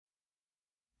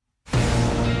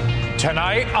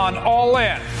Tonight on All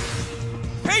In.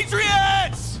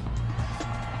 Patriots!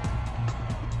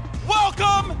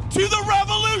 Welcome to the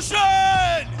revolution!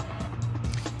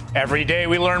 Every day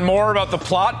we learn more about the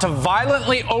plot to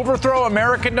violently overthrow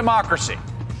American democracy.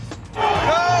 Go!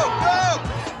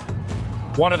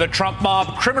 One of the Trump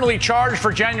mob criminally charged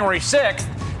for January 6th,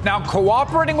 now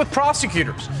cooperating with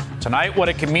prosecutors. Tonight, what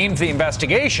it could mean for the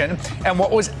investigation and what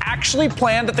was actually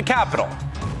planned at the Capitol.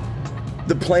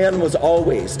 The plan was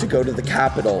always to go to the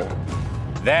Capitol.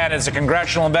 Then, as the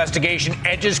congressional investigation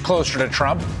edges closer to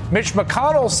Trump, Mitch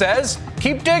McConnell says,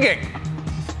 keep digging.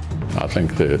 I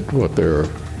think that what they're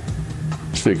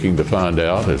seeking to find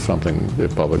out is something the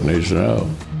public needs to know.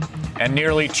 And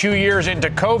nearly 2 years into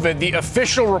COVID, the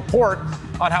official report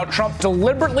on how Trump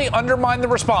deliberately undermined the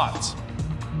response.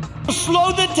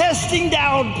 Slow the testing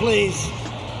down, please.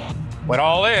 When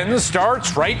All In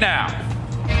starts right now.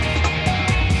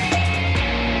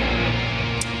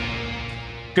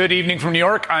 Good evening from New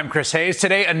York. I'm Chris Hayes.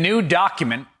 Today, a new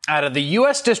document out of the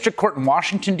U.S. District Court in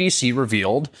Washington, D.C.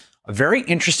 revealed a very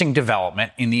interesting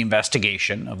development in the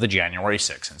investigation of the January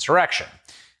 6th insurrection.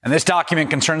 And this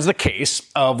document concerns the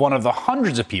case of one of the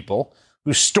hundreds of people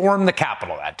who stormed the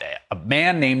Capitol that day, a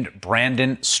man named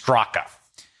Brandon Straka.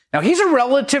 Now, he's a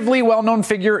relatively well-known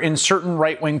figure in certain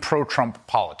right-wing pro-Trump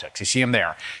politics. You see him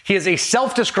there. He is a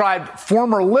self-described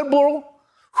former liberal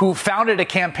who founded a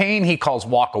campaign he calls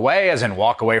Walk Away, as in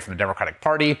walk away from the Democratic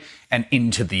Party and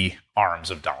into the arms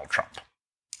of Donald Trump.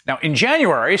 Now, in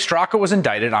January, Straka was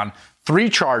indicted on 3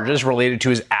 charges related to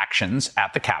his actions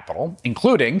at the Capitol,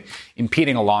 including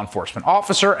impeding a law enforcement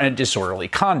officer and disorderly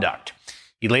conduct.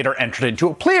 He later entered into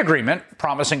a plea agreement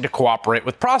promising to cooperate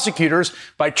with prosecutors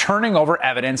by turning over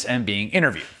evidence and being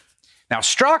interviewed. Now,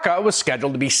 Straka was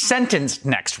scheduled to be sentenced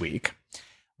next week,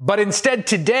 but instead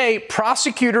today,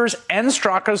 prosecutors and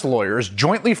Straka's lawyers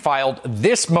jointly filed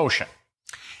this motion.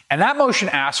 And that motion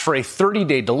asked for a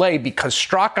 30-day delay because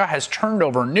Straka has turned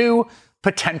over new,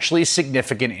 potentially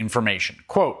significant information.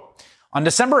 Quote, on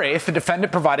December 8th, the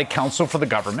defendant provided counsel for the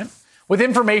government with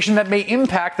information that may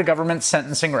impact the government's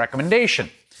sentencing recommendation.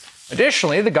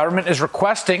 Additionally, the government is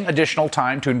requesting additional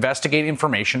time to investigate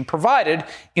information provided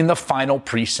in the final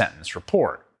pre-sentence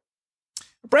report.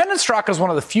 Brandon Straka is one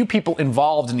of the few people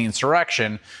involved in the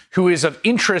insurrection who is of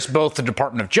interest both to the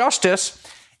Department of Justice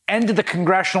and to the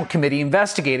Congressional Committee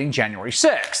investigating January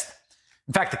 6th.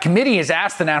 In fact, the committee has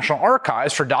asked the National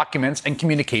Archives for documents and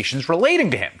communications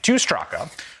relating to him, to Straka,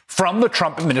 from the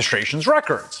Trump administration's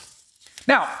records.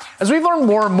 Now, as we've learned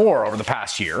more and more over the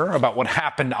past year about what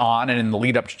happened on and in the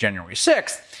lead up to January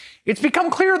 6th, it's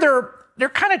become clear there are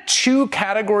kind of 2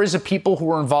 categories of people who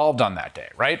were involved on that day,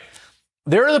 right?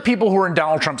 There are the people who are in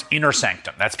Donald Trump's inner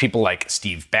sanctum. That's people like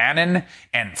Steve Bannon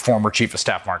and former Chief of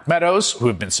Staff Mark Meadows, who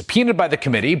have been subpoenaed by the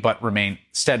committee but remain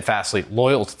steadfastly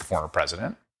loyal to the former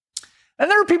president. And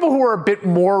there are people who are a bit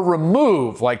more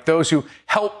removed, like those who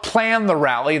helped plan the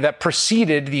rally that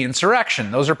preceded the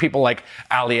insurrection. Those are people like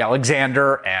Ali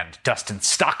Alexander and Dustin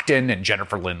Stockton and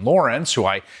Jennifer Lynn Lawrence, who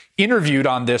I interviewed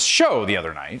on this show the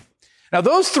other night. Now,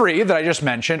 those 3 that I just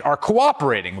mentioned are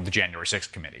cooperating with the January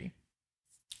 6th committee.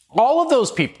 All of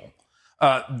those people,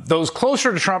 those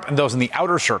closer to Trump and those in the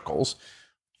outer circles,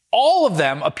 all of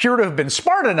them appear to have been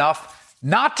smart enough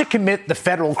not to commit the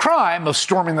federal crime of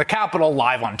storming the Capitol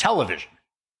live on television.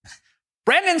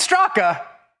 Brandon Straka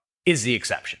is the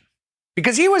exception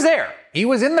because he was there. He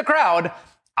was in the crowd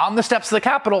on the steps of the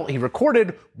Capitol. He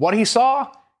recorded what he saw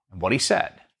and what he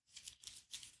said.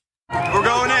 We're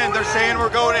going in. They're saying we're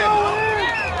going in.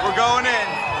 We're going in.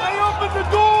 I opened the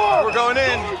door. We're going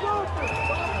in.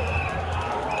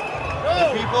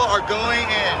 The people are going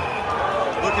in.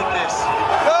 Look at this.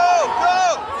 Go!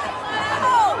 Go!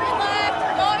 Going left.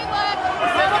 Going left.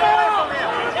 Take the shield.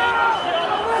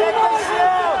 Take the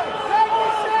shield.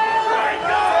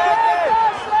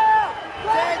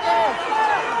 Take it.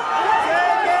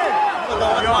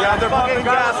 Yeah, they're pumping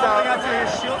gas out.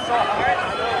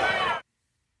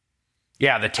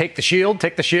 Yeah, the take the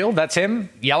shield. That's him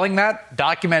yelling that,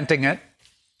 documenting it.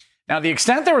 Now, the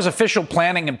extent there was official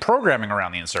planning and programming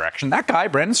around the insurrection, that guy,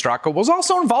 Brandon Straka, was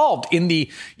also involved in the,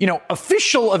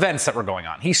 official events that were going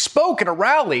on. He spoke at a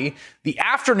rally the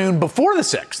afternoon before the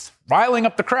 6th, riling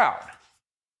up the crowd.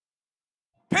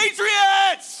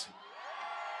 Patriots!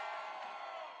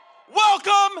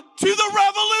 Welcome to the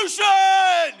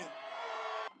revolution!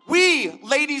 We,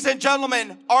 ladies and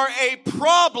gentlemen, are a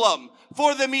problem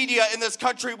for the media in this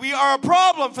country. We are a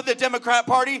problem for the Democrat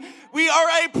Party. We are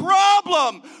a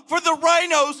problem for the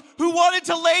rhinos who wanted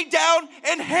to lay down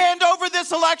and hand over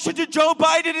this election to Joe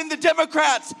Biden and the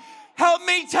Democrats. Help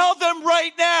me tell them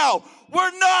right now,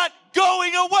 we're not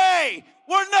going away.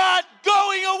 We're not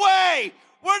going away.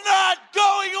 We're not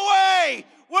going away.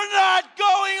 We're not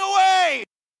going away.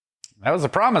 That was the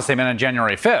promise they made on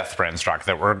January 5th, Brandon Straka,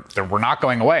 that we're not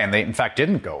going away, and they, in fact,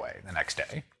 didn't go away the next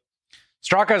day.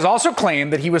 Straka has also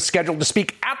claimed that he was scheduled to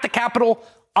speak at the Capitol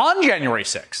on January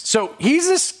 6th. So he's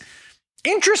this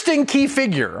interesting key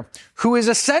figure who is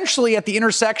essentially at the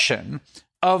intersection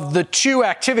of the two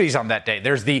activities on that day.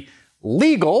 There's the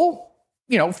legal,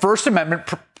 First Amendment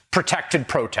protected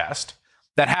protest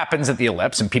that happens at the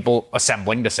Ellipse and people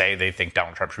assembling to say they think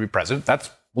Donald Trump should be president. That's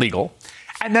legal.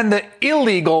 And then the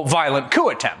illegal violent coup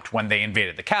attempt when they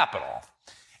invaded the Capitol.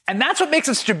 And that's what makes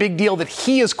it such a big deal that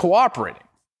he is cooperating.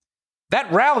 That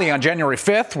rally on January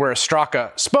 5th, where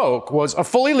Straka spoke, was a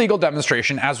fully legal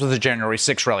demonstration, as was the January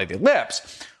 6th rally at the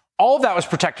Ellipse. All of that was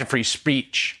protected free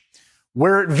speech.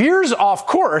 Where it veers off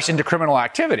course into criminal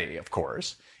activity, of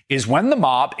course, is when the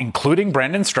mob, including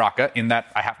Brandon Straka, in that,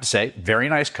 I have to say, very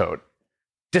nice coat,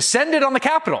 descended on the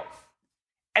Capitol.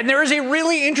 And there is a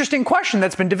really interesting question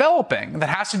that's been developing that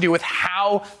has to do with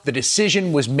how the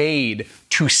decision was made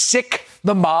to sic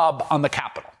the mob on the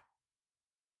Capitol.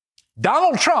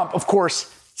 Donald Trump, of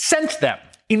course, sent them,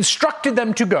 instructed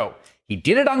them to go. He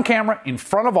did it on camera in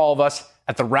front of all of us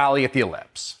at the rally at the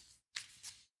Ellipse.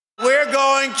 We're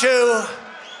going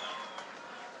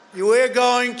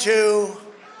to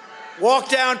walk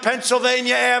down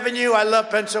Pennsylvania Avenue. I love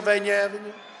Pennsylvania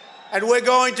Avenue. And we're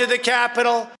going to the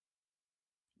Capitol.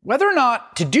 Whether or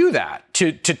not to do that,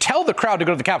 to tell the crowd to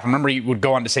go to the Capitol, remember he would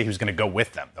go on to say he was going to go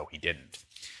with them, though he didn't.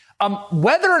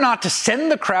 Whether or not to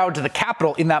send the crowd to the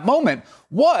Capitol in that moment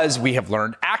was, we have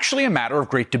learned, actually a matter of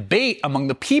great debate among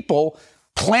the people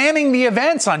planning the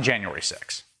events on January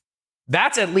 6th.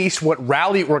 That's at least what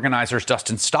rally organizers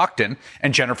Dustin Stockton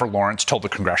and Jennifer Lawrence told the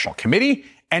Congressional Committee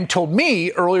and told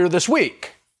me earlier this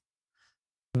week.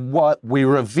 What we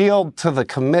revealed to the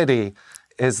committee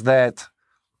is that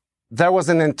there was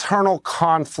an internal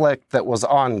conflict that was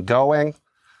ongoing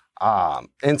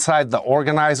inside the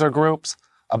organizer groups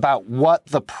about what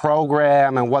the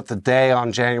program and what the day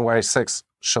on January 6th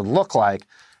should look like.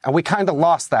 And we kind of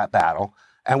lost that battle.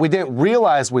 And we didn't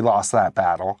realize we lost that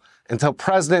battle until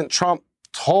President Trump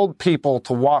told people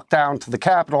to walk down to the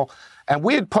Capitol. And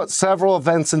we had put several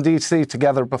events in D.C.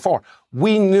 together before.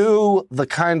 We knew the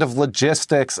kind of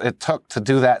logistics it took to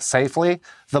do that safely.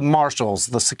 The marshals,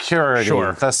 the security,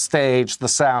 the stage, the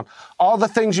sound, all the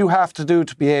things you have to do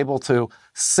to be able to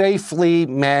safely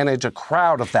manage a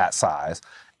crowd of that size.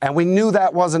 And we knew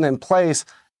that wasn't in place.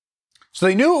 So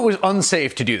they knew it was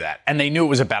unsafe to do that, and they knew it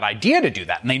was a bad idea to do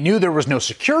that, and they knew there was no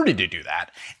security to do that.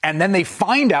 And then they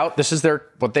find out, this is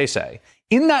what they say,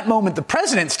 in that moment, the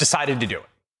presidents decided to do it.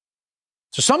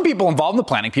 So some people involved in the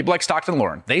planning, people like Stockton and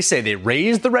Lawrence, they say they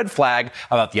raised the red flag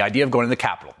about the idea of going to the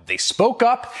Capitol. They spoke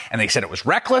up and they said it was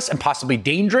reckless and possibly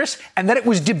dangerous and that it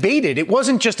was debated. It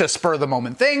wasn't just a spur of the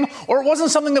moment thing, or it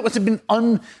wasn't something that was been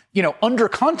under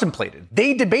contemplated.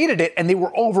 They debated it and they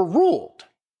were overruled.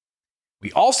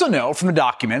 We also know from the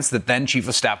documents that then Chief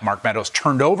of Staff Mark Meadows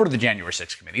turned over to the January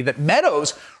 6th committee that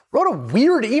Meadows wrote a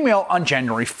weird email on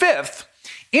January 5th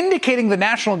indicating the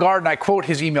National Guard, and I quote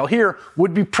his email here,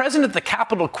 would be present at the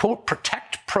Capitol, quote,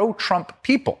 protect pro-Trump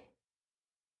people.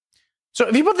 So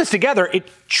if you put this together, it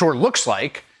sure looks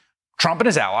like Trump and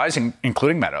his allies,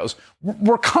 including Meadows,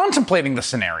 were contemplating the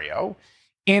scenario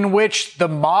in which the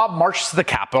mob marches to the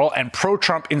Capitol and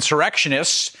pro-Trump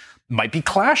insurrectionists might be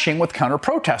clashing with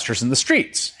counter-protesters in the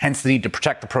streets, hence the need to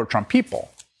protect the pro-Trump people.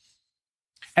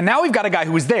 And now we've got a guy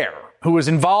who was there, who was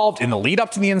involved in the lead up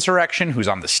to the insurrection, who's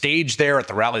on the stage there at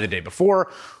the rally the day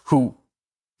before, who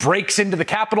breaks into the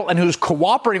Capitol and who's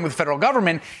cooperating with the federal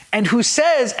government and who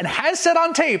says and has said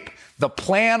on tape the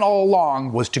plan all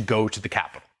along was to go to the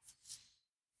Capitol.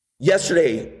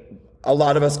 Yesterday, a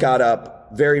lot of us got up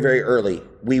very, very early.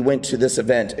 We went to this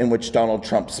event in which Donald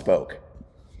Trump spoke.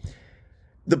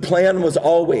 The plan was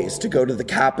always to go to the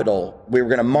Capitol. We were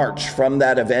going to march from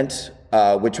that event,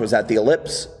 which was at the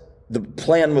Ellipse. The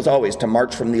plan was always to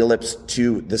march from the Ellipse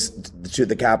to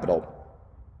the Capitol.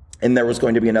 And there was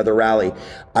going to be another rally.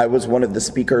 I was one of the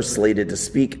speakers slated to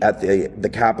speak at the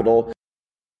Capitol.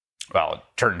 Well, it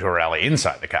turned into a rally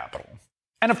inside the Capitol.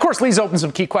 And of course, leaves open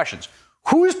some key questions.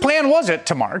 Whose plan was it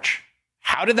to march?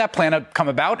 How did that plan come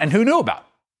about? And who knew about it?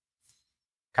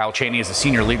 Kyle Cheney is a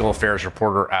senior legal affairs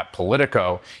reporter at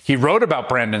Politico. He wrote about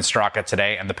Brandon Straka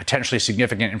today and the potentially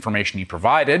significant information he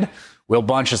provided. Will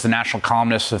Bunch is the national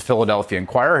columnist of the Philadelphia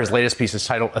Inquirer. His latest piece is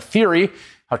titled A Theory,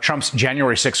 How Trump's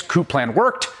January 6th Coup Plan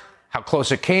Worked, How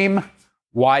Close It Came,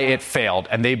 Why It Failed.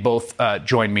 And they both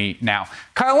join me now.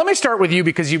 Kyle, let me start with you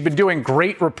because you've been doing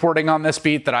great reporting on this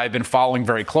beat that I've been following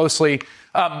very closely.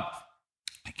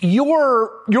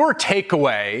 your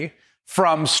takeaway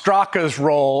from Straka's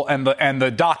role and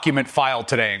the document filed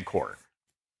today in court?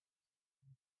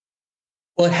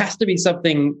 Well, it has to be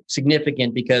something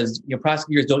significant because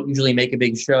prosecutors don't usually make a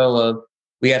big show of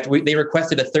they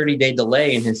requested a 30-day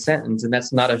delay in his sentence, and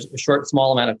that's not a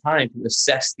small amount of time to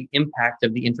assess the impact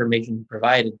of the information he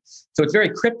provided. So it's very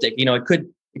cryptic. It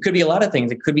could be a lot of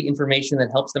things. It could be information that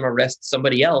helps them arrest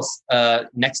somebody else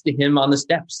next to him on the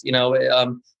steps.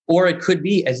 Or it could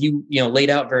be, as you laid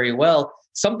out very well,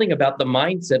 something about the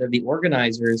mindset of the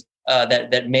organizers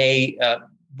that may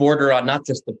border on not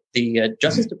just the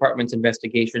Justice Department's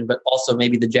investigation, but also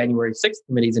maybe the January 6th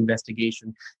committee's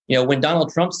investigation. When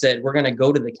Donald Trump said, we're going to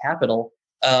go to the Capitol,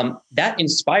 that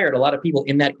inspired a lot of people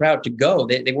in that crowd to go.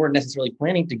 They weren't necessarily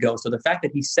planning to go. So the fact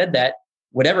that he said that,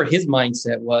 whatever his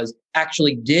mindset was,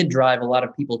 actually did drive a lot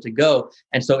of people to go.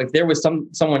 And so if there was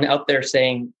someone out there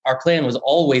saying our plan was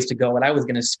always to go and I was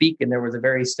going to speak and there was a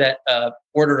very set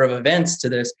order of events to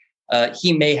this,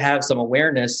 he may have some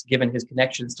awareness given his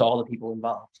connections to all the people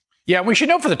involved. Yeah, we should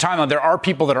note for the timeline, there are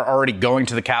people that are already going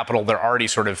to the Capitol. They're already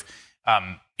sort of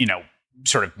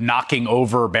knocking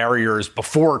over barriers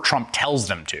before Trump tells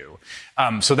them to.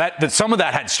 So that some of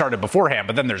that had started beforehand,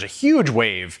 but then there's a huge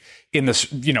wave in this,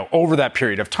 over that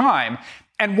period of time.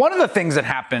 And one of the things that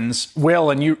happens,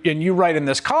 Will, and you write in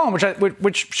this column,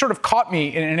 which sort of caught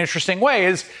me in an interesting way,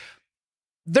 is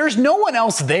there's no one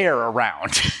else there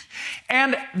around.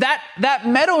 And that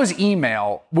Meadows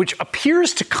email, which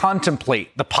appears to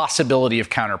contemplate the possibility of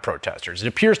counter-protesters, it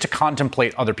appears to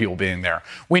contemplate other people being there.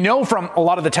 We know from a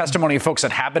lot of the testimony of folks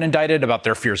that have been indicted about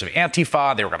their fears of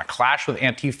Antifa, they were going to clash with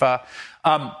Antifa.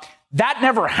 That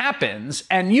never happens.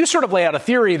 And you sort of lay out a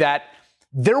theory that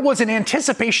there was an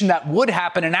anticipation that would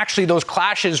happen, and actually those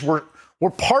clashes were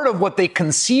part of what they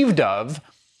conceived of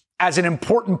as an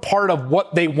important part of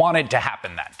what they wanted to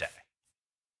happen that day.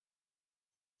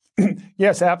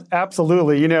 Yes,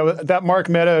 absolutely. That Mark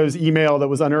Meadows email that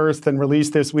was unearthed and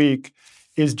released this week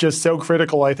is just so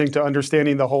critical, I think, to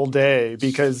understanding the whole day.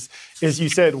 Because, as you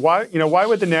said, why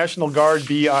would the National Guard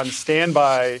be on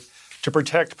standby to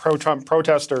protect pro-Trump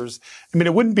protesters? I mean,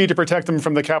 it wouldn't be to protect them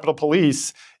from the Capitol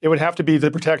Police. It would have to be to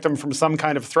protect them from some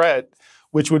kind of threat,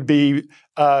 which would be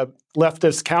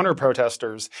leftist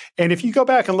counter-protesters. And if you go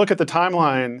back and look at the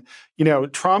timeline,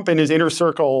 Trump and his inner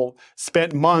circle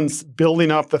spent months building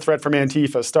up the threat from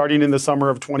Antifa, starting in the summer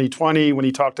of 2020 when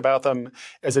he talked about them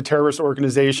as a terrorist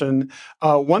organization.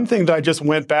 One thing that I just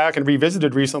went back and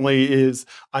revisited recently is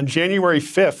on January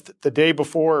 5th, the day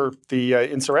before the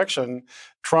insurrection,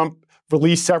 Trump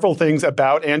released several things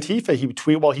about Antifa. He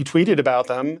tweeted about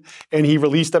them, and he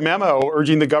released a memo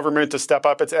urging the government to step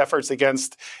up its efforts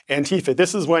against Antifa.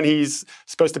 This is when he's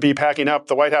supposed to be packing up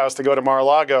the White House to go to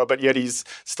Mar-a-Lago, but yet he's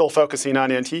still focusing on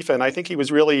Antifa. And I think he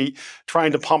was really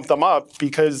trying to pump them up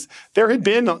because there had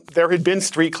been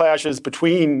street clashes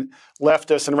between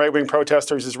leftists and right-wing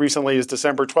protesters as recently as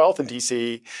December 12th in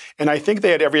D.C., and I think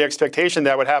they had every expectation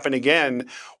that would happen again.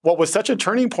 What was such a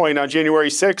turning point on January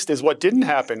 6th is what didn't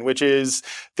happen, which is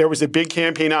there was a big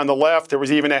campaign on the left. There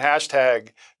was even a hashtag,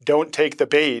 "Don't take the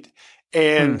bait."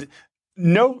 And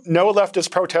no leftist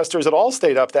protesters at all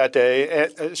showed up that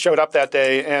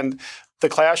day, and the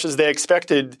clashes they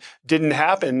expected didn't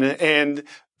happen. And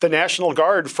the National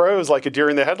Guard froze like a deer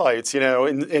in the headlights,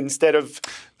 instead of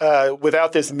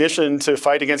without this mission to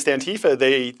fight against Antifa,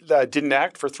 they didn't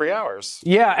act for 3 hours.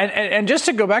 Yeah, and just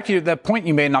to go back to that point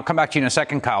you made, and I'll come back to you in a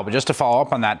second, Kyle, but just to follow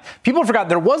up on that, people forgot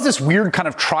there was this weird kind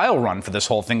of trial run for this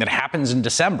whole thing that happens in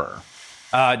December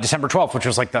 12th, which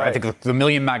was like I think the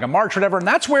Million MAGA March or whatever, and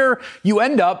that's where you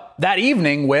end up that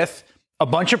evening with a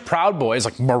bunch of Proud Boys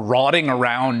like marauding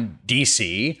around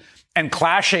D.C., and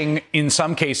clashing in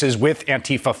some cases with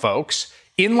Antifa folks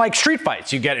in like street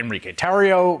fights. You get Enrique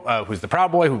Tarrio, who's the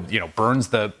Proud Boy, who burns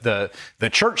the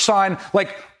church sign,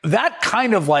 like that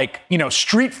kind of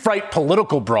street fight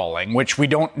political brawling, which we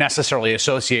don't necessarily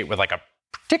associate with like a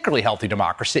particularly healthy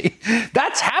democracy.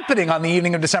 That's happening on the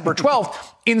evening of December 12th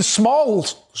in small,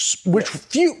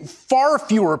 far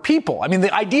fewer people. I mean,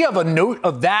 the idea of a note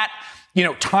of that,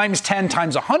 times 10,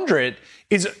 times 100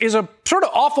 is a sort of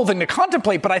awful thing to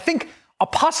contemplate, but I think a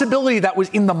possibility that was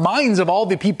in the minds of all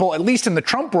the people, at least in the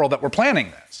Trump world, that were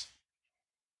planning this.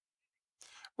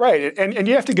 Right. And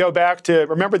you have to go back to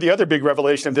remember the other big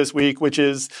revelation of this week, which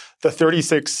is the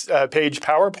 36-page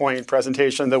PowerPoint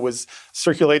presentation that was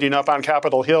circulating up on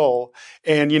Capitol Hill.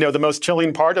 And, the most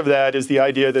chilling part of that is the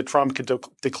idea that Trump could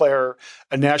declare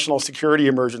a national security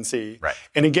emergency. Right.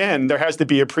 And again, there has to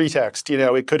be a pretext.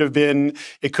 It could have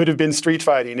been street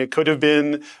fighting. It could have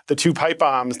been the 2 pipe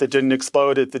bombs that didn't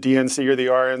explode at the DNC or the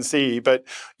RNC. But,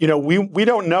 we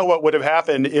don't know what would have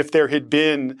happened if there had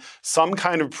been some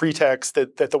kind of pretext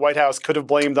that the White House could have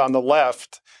blamed on the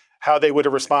left, how they would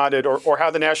have responded or how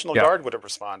the National Guard would have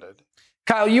responded.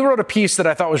 Kyle, you wrote a piece that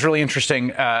I thought was really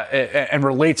interesting and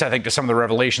relates, I think, to some of the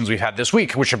revelations we've had this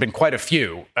week, which have been quite a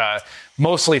few,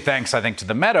 mostly thanks, I think, to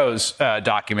the Meadows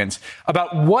documents,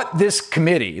 about what this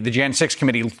committee, the Jan 6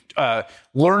 committee,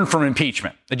 learned from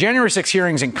impeachment. The January 6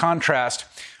 hearings, in contrast,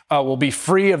 will be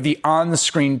free of the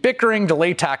on-screen bickering,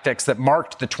 delay tactics that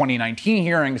marked the 2019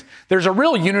 hearings. There's a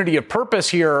real unity of purpose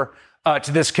here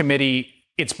to this committee.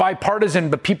 It's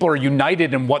bipartisan, but people are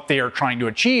united in what they are trying to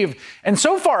achieve. And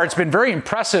so far, it's been very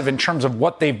impressive in terms of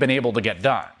what they've been able to get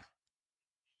done.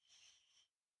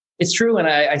 It's true. And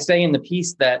I say in the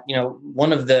piece that,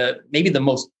 one of maybe the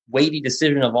most weighty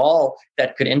decision of all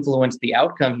that could influence the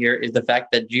outcome here is the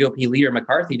fact that GOP leader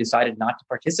McCarthy decided not to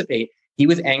participate. He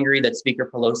was angry that Speaker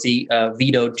Pelosi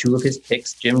vetoed 2 of his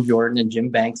picks, Jim Jordan and Jim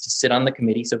Banks, to sit on the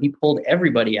committee. So he pulled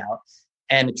everybody out.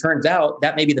 And it turns out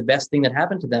that may be the best thing that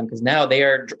happened to them, because now they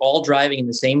are all driving in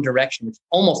the same direction, which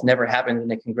almost never happens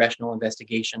in a congressional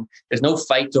investigation. There's no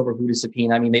fights over who to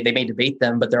subpoena. I mean, they may debate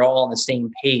them, but they're all on the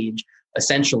same page,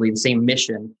 essentially the same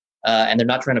mission. And they're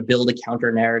not trying to build a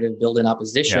counter narrative, build an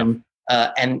opposition.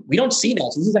 Yeah. And we don't see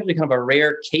that. So this is actually kind of a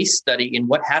rare case study in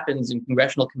what happens in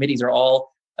congressional committees are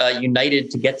all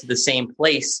united to get to the same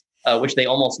place, which they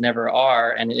almost never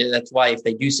are. And that's why if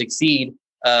they do succeed,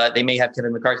 they may have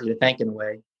Kevin McCarthy to thank in a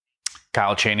way.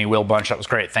 Kyle Cheney, Will Bunch, that was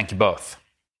great. Thank you both.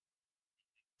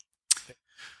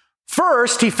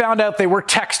 First, he found out they were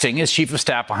texting his chief of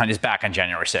staff behind his back on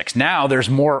January 6th. Now there's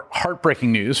more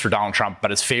heartbreaking news for Donald Trump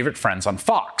about his favorite friends on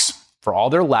Fox. For all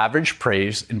their lavish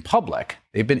praise in public,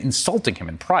 they've been insulting him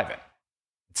in private.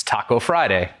 It's Taco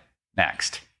Friday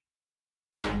next.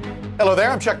 Hello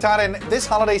there, I'm Chuck Todd, and this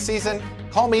holiday season,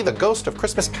 call me the ghost of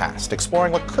Christmas past,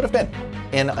 exploring what could have been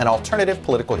in an alternative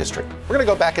political history. We're going to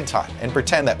go back in time and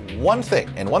pretend that one thing,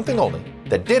 and one thing only,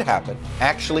 that did happen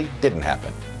actually didn't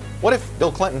happen. What if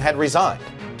Bill Clinton had resigned?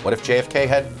 What if JFK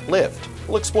had lived?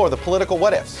 We'll explore the political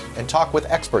what-ifs and talk with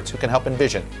experts who can help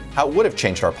envision how it would have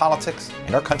changed our politics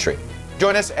and our country.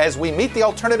 Join us as we meet the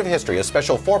alternative history, a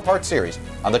special 4-part series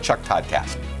on the Chuck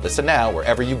Toddcast. Listen now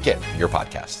wherever you get your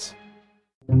podcasts.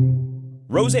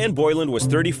 Roseanne Boyland was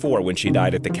 34 when she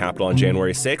died at the Capitol on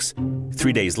January 6.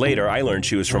 3 days later, I learned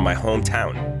she was from my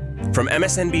hometown. From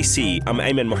MSNBC, I'm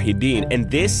Ayman Mohyeldin, and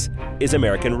this is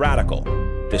American Radical,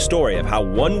 the story of how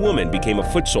one woman became a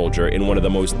foot soldier in one of the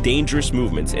most dangerous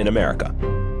movements in America.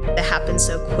 It happened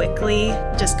so quickly,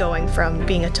 just going from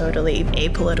being a totally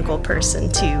apolitical person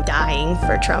to dying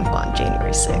for Trump on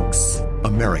January 6th.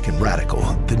 American Radical,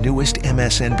 the newest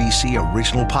MSNBC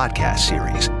original podcast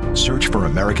series. Search for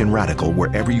American Radical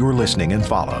wherever you're listening and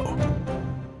follow.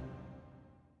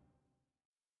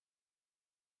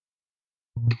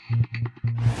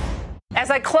 As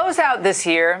I close out this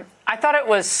year, I thought it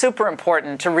was super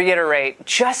important to reiterate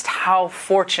just how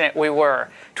fortunate we were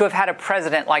to have had a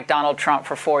president like Donald Trump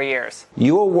for 4 years.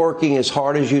 You were working as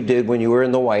hard as you did when you were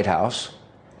in the White House,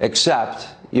 except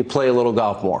you play a little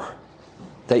golf more.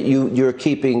 That you're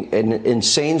keeping an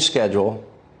insane schedule,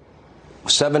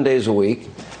 7 days a week.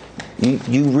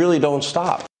 You really don't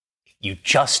stop. You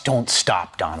just don't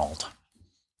stop, Donald.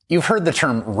 You've heard the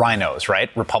term rhinos,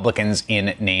 right? Republicans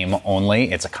in name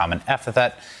only. It's a common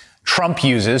epithet Trump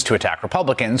uses to attack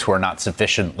Republicans who are not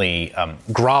sufficiently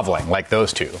groveling like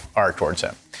those two are towards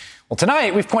him. Well,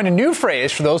 tonight, we've coined a new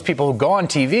phrase for those people who go on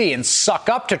TV and suck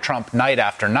up to Trump night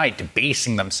after night,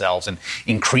 debasing themselves in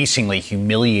increasingly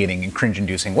humiliating and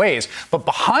cringe-inducing ways, but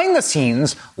behind the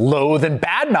scenes, loathe and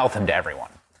badmouth him to everyone.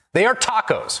 They are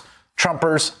tacos,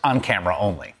 Trumpers on camera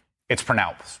only. It's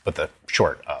pronounced with a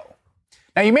short O.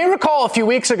 Now, you may recall a few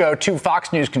weeks ago, 2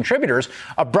 Fox News contributors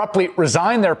abruptly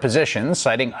resigned their positions,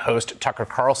 citing host Tucker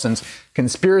Carlson's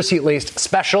conspiracy-laced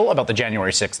special about the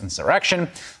January 6th insurrection.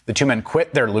 The 2 men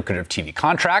quit their lucrative TV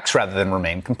contracts rather than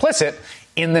remain complicit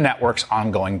in the network's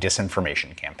ongoing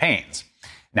disinformation campaigns.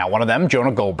 Now, one of them,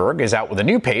 Jonah Goldberg, is out with a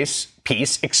new piece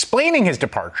explaining his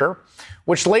departure,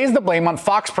 which lays the blame on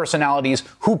Fox personalities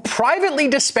who privately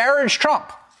disparaged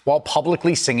Trump while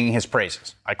publicly singing his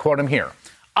praises. I quote him here.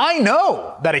 I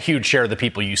know that a huge share of the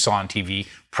people you saw on TV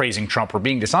praising Trump were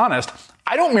being dishonest.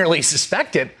 I don't merely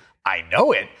suspect it. I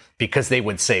know it because they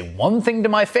would say one thing to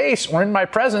my face or in my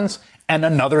presence and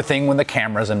another thing when the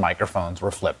cameras and microphones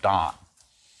were flipped on.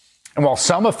 And while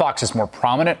some of Fox's more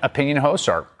prominent opinion hosts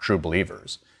are true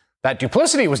believers, that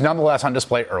duplicity was nonetheless on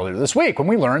display earlier this week when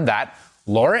we learned that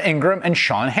Laura Ingraham and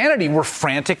Sean Hannity were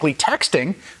frantically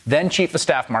texting then Chief of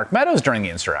Staff Mark Meadows during the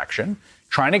insurrection,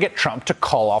 trying to get Trump to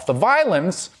call off the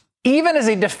violence, even as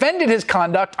he defended his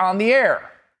conduct on the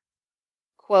air.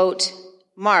 Quote,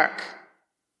 Mark,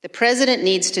 the president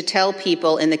needs to tell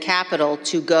people in the Capitol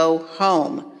to go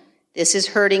home. This is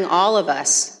hurting all of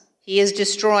us. He is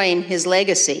destroying his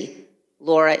legacy,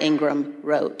 Laura Ingraham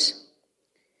wrote.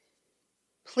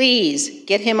 Please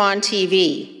get him on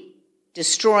TV.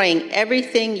 Destroying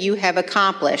everything you have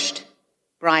accomplished,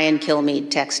 Brian Kilmeade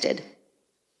texted.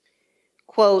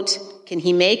 Quote, can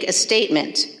he make a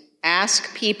statement?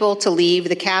 Ask people to leave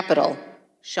the Capitol,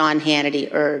 Sean Hannity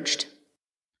urged.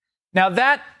 Now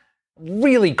that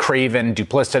really craven,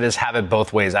 duplicitous,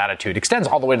 have-it-both-ways attitude extends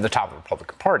all the way to the top of the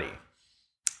Republican Party.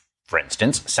 For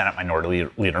instance, Senate Minority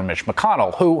Leader Mitch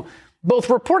McConnell, who both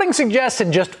reporting suggests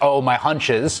and just, my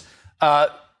hunches,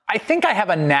 I think I have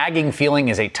a nagging feeling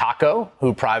is a taco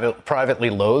who privately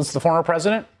loathes the former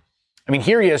president. I mean,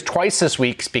 here he is twice this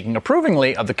week speaking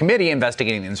approvingly of the committee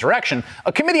investigating the insurrection,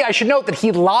 a committee I should note that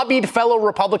he lobbied fellow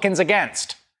Republicans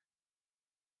against.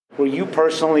 Were you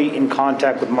personally in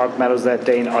contact with Mark Meadows that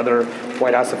day and other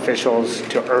White House officials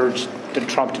to urge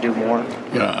Trump to do more?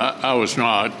 Yeah, I was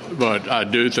not, but I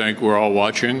do think we're all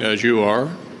watching, as you are,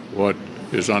 what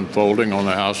is unfolding on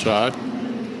the House side.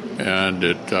 And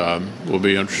it will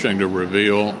be interesting to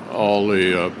reveal all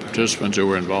the participants who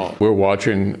were involved. We're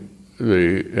watching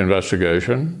the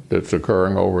investigation that's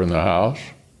occurring over in the House,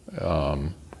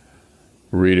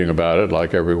 reading about it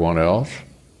like everyone else,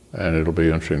 and it'll be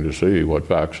interesting to see what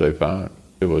facts they find.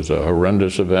 It was a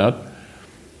horrendous event,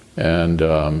 and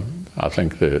I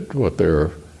think that what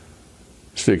they're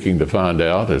seeking to find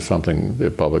out is something the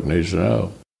public needs to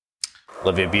know.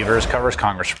 Olivia Beavers covers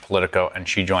Congress for Politico, and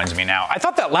she joins me now. I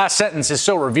thought that last sentence is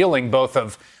so revealing both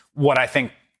of what I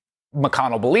think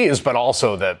McConnell believes, but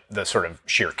also the sort of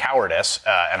sheer cowardice,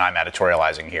 and I'm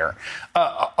editorializing here,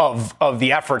 of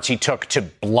the efforts he took to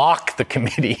block the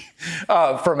committee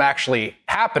from actually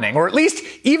happening, or at least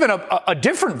even a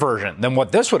different version than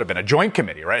what this would have been, a joint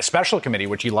committee, right? A special committee,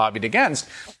 which he lobbied against,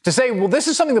 to say, well, this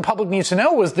is something the public needs to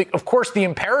know, was, of course, the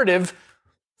imperative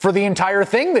for the entire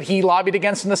thing that he lobbied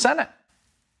against in the Senate.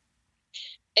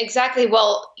 Exactly.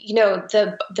 Well,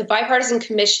 the bipartisan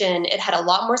commission, it had a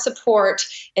lot more support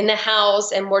in the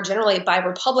House and more generally by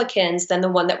Republicans than the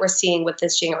one that we're seeing with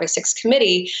this January 6th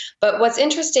committee. But what's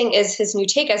interesting is his new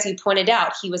take, as you pointed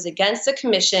out. He was against the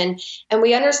commission. And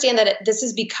we understand that this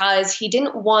is because he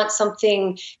didn't want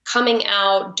something coming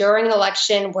out during an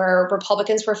election where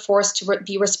Republicans were forced to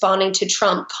be responding to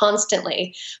Trump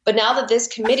constantly. But now that this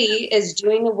committee is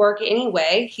doing the work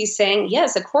anyway, he's saying,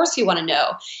 yes, of course you want to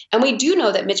know. And we do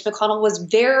know that Mitch McConnell was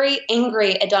very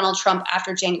angry at Donald Trump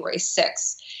after January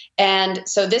 6th. And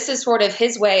so this is sort of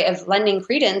his way of lending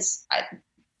credence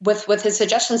with his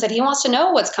suggestions that he wants to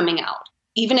know what's coming out,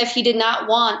 even if he did not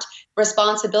want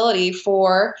responsibility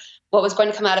for what was going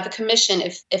to come out of a commission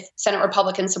if Senate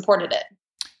Republicans supported it.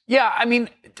 Yeah, I mean,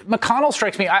 McConnell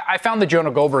strikes me. I found the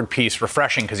Jonah Goldberg piece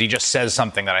refreshing because he just says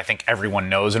something that I think everyone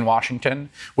knows in Washington,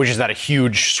 which is that a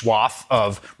huge swath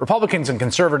of Republicans and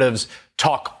conservatives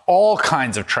talk all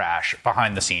kinds of trash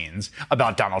behind the scenes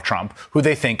about Donald Trump, who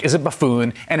they think is a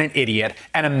buffoon and an idiot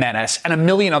and a menace and a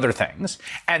million other things,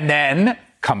 and then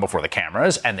come before the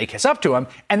cameras and they kiss up to him.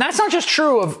 And that's not just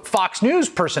true of Fox News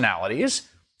personalities.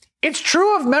 It's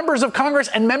true of members of Congress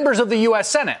and members of the U.S.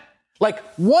 Senate.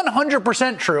 Like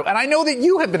 100% true. And I know that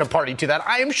you have been a party to that,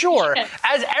 I am sure,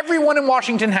 as everyone in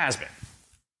Washington has been.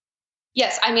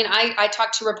 Yes. I mean, I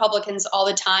talk to Republicans all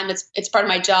the time. It's part of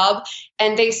my job.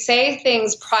 And they say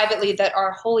things privately that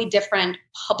are wholly different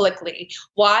publicly.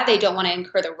 Why? They don't want to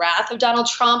incur the wrath of Donald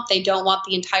Trump. They don't want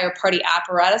the entire party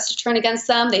apparatus to turn against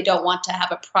them. They don't want to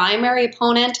have a primary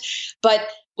opponent. But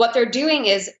what they're doing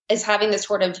is having this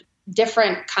sort of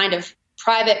different kind of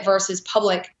private versus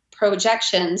public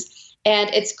projections.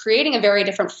 And it's creating a very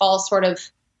different false sort of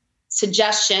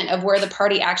suggestion of where the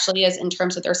party actually is in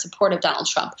terms of their support of Donald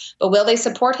Trump. But will they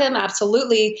support him?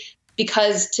 Absolutely,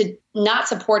 because to not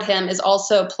support him is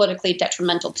also politically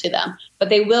detrimental to them. But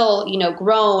they will,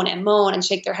 groan and moan and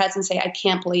shake their heads and say, I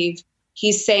can't believe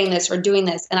he's saying this or doing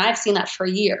this. And I've seen that for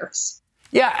years.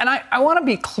 Yeah, and I want to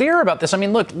be clear about this. I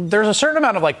mean, look, there's a certain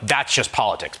amount of that's just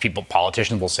politics.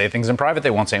 Politicians will say things in private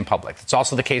they won't say in public. It's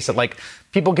also the case that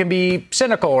people can be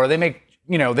cynical or they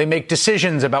make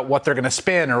decisions about what they're going to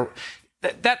spin or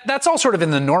That's all sort of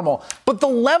in the normal. But the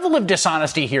level of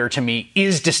dishonesty here to me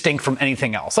is distinct from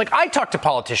anything else. Like, I talk to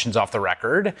politicians off the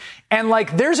record, and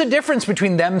like, there's a difference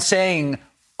between them saying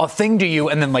a thing to you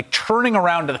and then like turning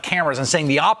around to the cameras and saying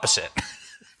the opposite.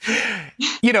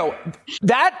 You know,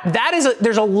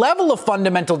 there's a level of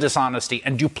fundamental dishonesty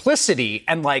and duplicity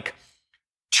and like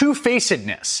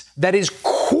two-facedness that is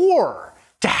core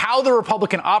to how the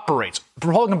Republican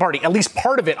Party, at least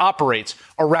part of it operates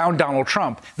around Donald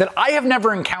Trump, that I have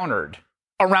never encountered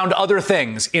around other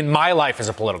things in my life as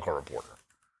a political reporter.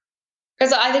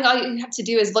 Because I think all you have to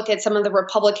do is look at some of the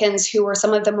Republicans who were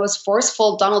some of the most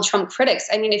forceful Donald Trump critics.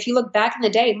 I mean, if you look back in the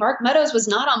day, Mark Meadows was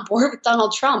not on board with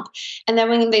Donald Trump. And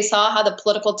then when they saw how the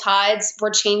political tides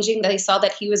were changing, they saw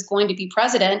that he was going to be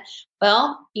president.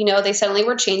 Well, you know, they suddenly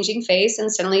were changing face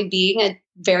and suddenly being a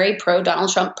very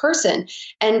pro-Donald Trump person.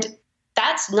 And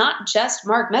that's not just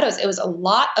Mark Meadows. It was a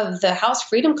lot of the House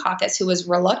Freedom Caucus who was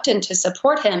reluctant to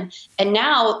support him. And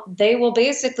now they will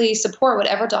basically support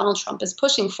whatever Donald Trump is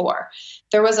pushing for.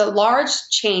 There was a large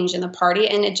change in the party,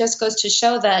 and it just goes to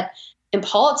show that in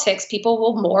politics, people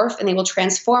will morph and they will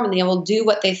transform and they will do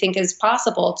what they think is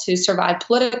possible to survive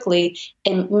politically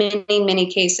in many, many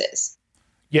cases.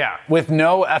 Yeah, with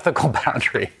no ethical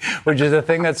boundary, which is a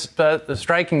thing that's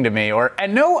striking to me.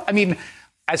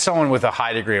 As someone with a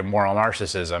high degree of moral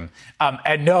narcissism,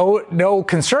 and no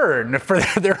concern for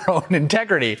their own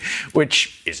integrity,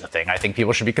 which is a thing I think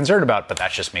people should be concerned about. But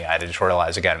that's just me. I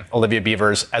editorialize again. Olivia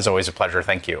Beavers, as always, a pleasure.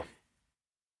 Thank you.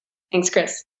 Thanks,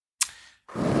 Chris.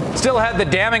 Still had the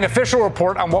damning official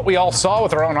report on what we all saw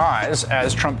with our own eyes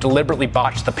as Trump deliberately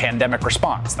botched the pandemic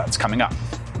response. That's coming up.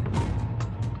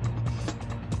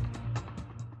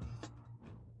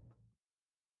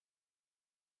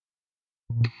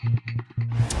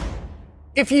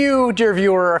 If you, dear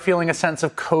viewer, are feeling a sense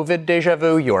of COVID deja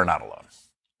vu, you are not alone.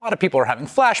 A lot of people are having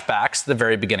flashbacks to the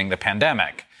very beginning of the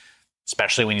pandemic,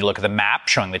 especially when you look at the map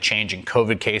showing the change in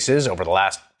COVID cases over the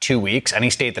last 2 weeks. Any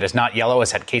state that is not yellow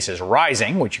has had cases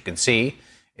rising, which you can see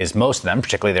is most of them,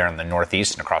 particularly there in the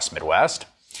Northeast and across the Midwest.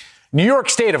 New York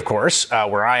State, of course,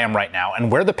 where I am right now, and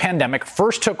where the pandemic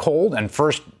first took hold and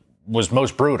first was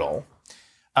most brutal,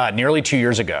 nearly 2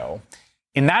 years ago.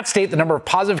 In that state, the number of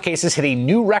positive cases hit a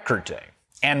new record today.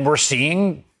 And we're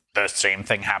seeing the same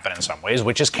thing happen in some ways,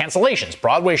 which is cancellations.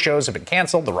 Broadway shows have been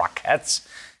canceled. The Rockettes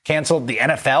canceled. The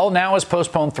NFL now has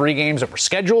postponed 3 games that were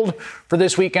scheduled for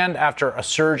this weekend after a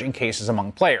surge in cases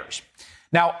among players.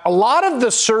 Now, a lot of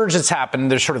the surge that's happened,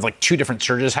 there's sort of like 2 different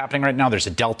surges happening right now. There's a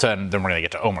Delta, and then we're going to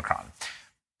get to Omicron.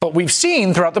 But we've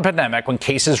seen throughout the pandemic, when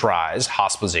cases rise,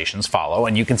 hospitalizations follow,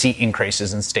 and you can see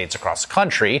increases in states across the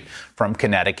country, from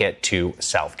Connecticut to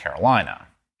South Carolina.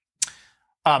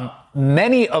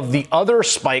 Many of the other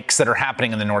spikes that are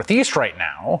happening in the Northeast right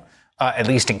now, at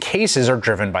least in cases, are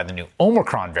driven by the new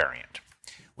Omicron variant.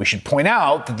 We should point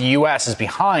out that the U.S. is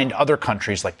behind other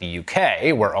countries like the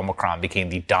U.K., where Omicron became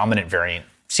the dominant variant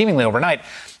seemingly overnight.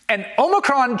 And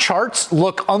Omicron charts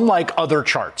look unlike other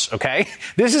charts, okay?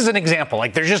 This is an example.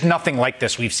 Like, there's just nothing like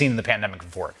this we've seen in the pandemic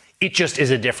before. It just is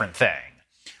a different thing.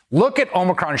 Look at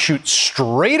Omicron shoot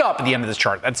straight up at the end of this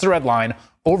chart. That's the red line,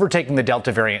 overtaking the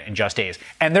Delta variant in just days.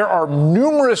 And there are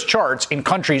numerous charts in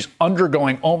countries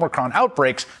undergoing Omicron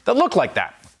outbreaks that look like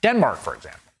that. Denmark, for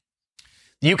example.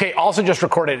 The UK also just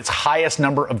recorded its highest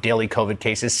number of daily COVID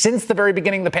cases since the very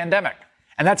beginning of the pandemic.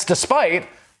 And that's despite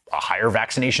a higher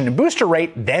vaccination and booster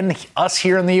rate than us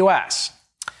here in the US.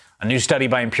 A new study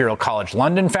by Imperial College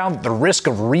London found that the risk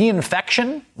of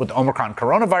reinfection with the Omicron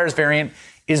coronavirus variant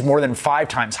is more than 5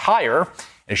 times higher.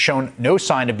 It has shown no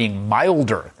sign of being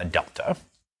milder than Delta.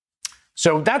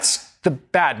 So that's the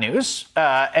bad news.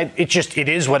 It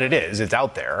is what it is. It's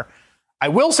out there. I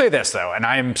will say this, though, and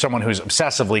I am someone who's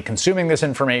obsessively consuming this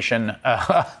information.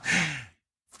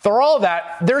 For all of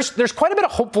that, there's quite a bit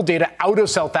of hopeful data out of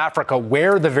South Africa,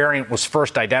 where the variant was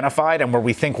first identified and where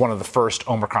we think one of the first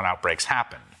Omicron outbreaks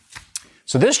happened.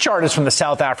 So this chart is from the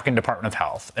South African Department of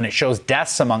Health, and it shows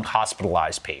deaths among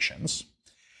hospitalized patients.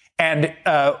 And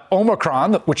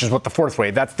Omicron, which is what the 4th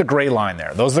wave, that's the gray line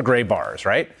there. Those are the gray bars,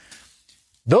 right?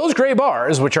 Those gray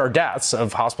bars, which are deaths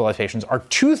of hospitalized patients, are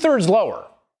 2/3 lower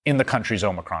in the country's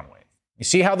Omicron wave. You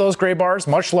see how those gray bars,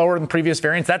 much lower than previous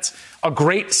variants? That's a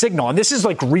great signal. And this is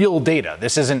like real data.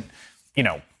 This isn't,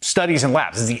 studies in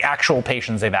labs. This is the actual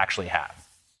patients they've actually had.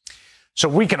 So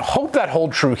we can hope that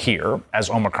hold true here as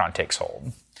Omicron takes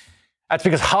hold. That's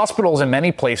because hospitals in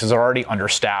many places are already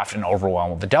understaffed and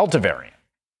overwhelmed with the Delta variant.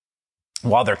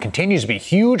 While there continues to be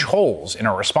huge holes in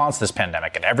our response to this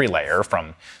pandemic at every layer,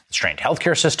 from the strained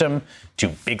healthcare system to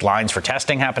big lines for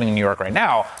testing happening in New York right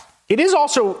now, it is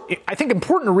also, I think,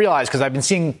 important to realize, because I've been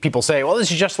seeing people say, well,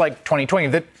 this is just like 2020,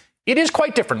 that it is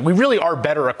quite different. We really are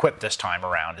better equipped this time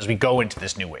around as we go into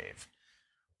this new wave.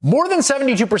 More than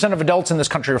 72% of adults in this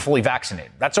country are fully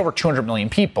vaccinated. That's over 200 million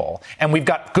people. And we've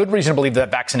got good reason to believe that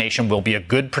vaccination will be a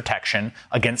good protection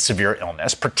against severe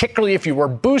illness, particularly if you were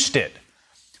boosted.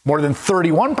 More than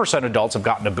 31% of adults have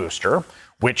gotten a booster,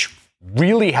 which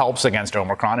really helps against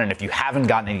Omicron. And if you haven't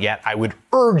gotten it yet, I would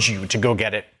urge you to go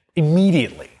get it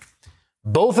immediately.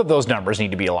 Both of those numbers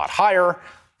need to be a lot higher.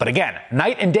 But again,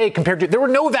 night and day compared to, there were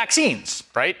no vaccines,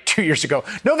 right? 2 years ago,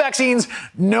 no vaccines,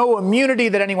 no immunity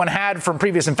that anyone had from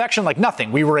previous infection, like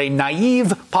nothing. We were a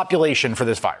naive population for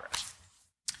this virus.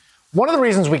 One of the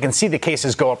reasons we can see the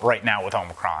cases go up right now with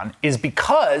Omicron is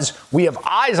because we have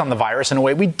eyes on the virus in a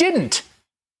way we didn't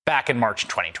back in March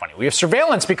 2020. We have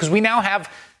surveillance because we now have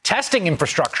testing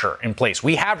infrastructure in place.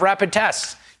 We have rapid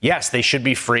tests. Yes, they should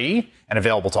be free and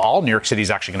available to all. New York City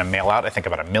is actually going to mail out, I think,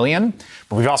 about 1 million.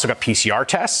 But we've also got PCR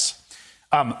tests.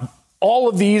 All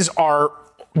of these are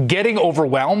getting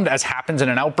overwhelmed, as happens in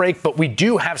an outbreak, but we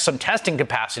do have some testing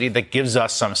capacity that gives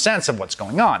us some sense of what's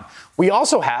going on. We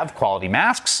also have quality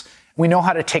masks. We know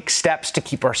how to take steps to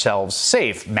keep ourselves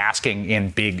safe. Masking in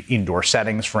big indoor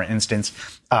settings, for instance.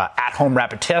 At-home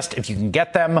rapid test, if you can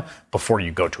get them before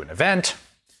you go to an event.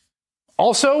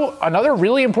 Also, another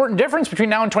really important difference between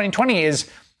now and 2020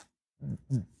 is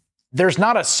there's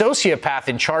not a sociopath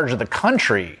in charge of the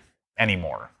country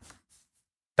anymore.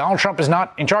 Donald Trump is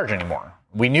not in charge anymore.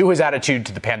 We knew his attitude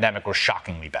to the pandemic was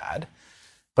shockingly bad.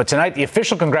 But tonight, the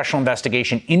official congressional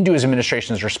investigation into his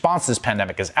administration's response to this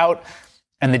pandemic is out,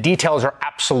 and the details are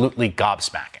absolutely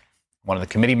gobsmacking. One of the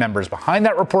committee members behind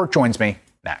that report joins me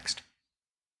next.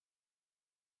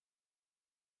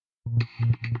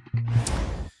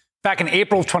 Back in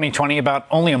April of 2020, about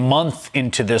only a month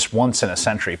into this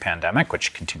once-in-a-century pandemic,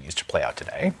 which continues to play out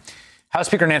today, House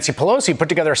Speaker Nancy Pelosi put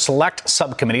together a select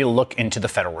subcommittee to look into the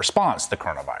federal response to the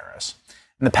coronavirus.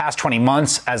 In the past 20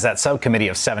 months, as that subcommittee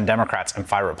of 7 Democrats and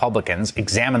 5 Republicans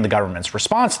examined the government's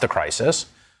response to the crisis,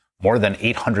 more than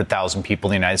 800,000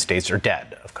 people in the United States are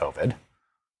dead of COVID.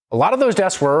 A lot of those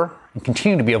deaths were and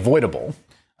continue to be avoidable,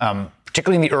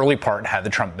 particularly in the early part had the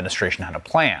Trump administration had a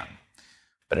plan.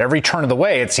 But at every turn of the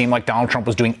way, it seemed like Donald Trump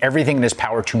was doing everything in his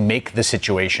power to make the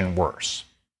situation worse.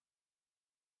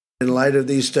 In light of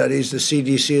these studies, the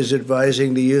CDC is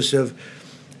advising the use of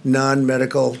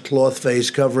non-medical cloth face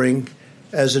covering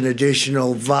as an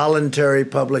additional voluntary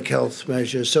public health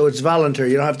measure. So it's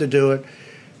voluntary. You don't have to do it.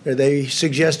 They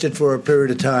suggest it for a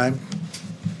period of time.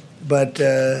 But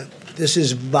this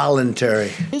is voluntary.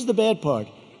 Here's the bad part.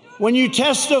 When you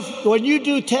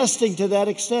do testing to that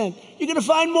extent, you're going to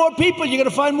find more people. You're going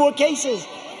to find more cases.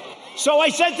 So I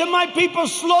said to my people,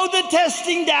 slow the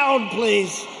testing down,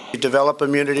 please. You develop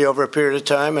immunity over a period of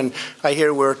time, and I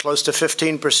hear we're close to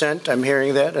 15%. I'm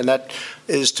hearing that, and that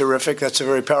is terrific. That's a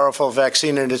very powerful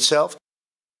vaccine in itself.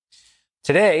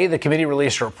 Today, the committee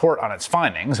released a report on its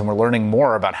findings, and we're learning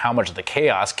more about how much of the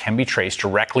chaos can be traced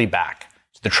directly back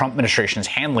to the Trump administration's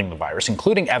handling the virus,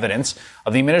 including evidence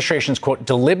of the administration's, quote,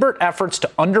 deliberate efforts to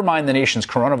undermine the nation's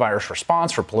coronavirus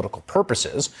response for political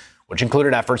purposes, which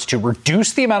included efforts to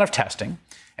reduce the amount of testing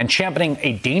and championing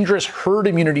a dangerous herd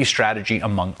immunity strategy,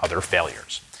 among other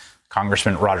failures.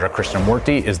 Congressman Raja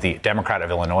Krishnamurthy is the Democrat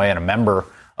of Illinois and a member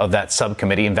of that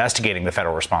subcommittee investigating the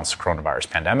federal response to the coronavirus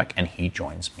pandemic, and he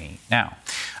joins me now.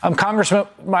 Congressman,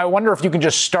 I wonder if you can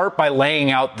just start by laying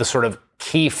out the sort of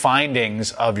key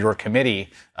findings of your committee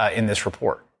in this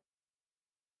report.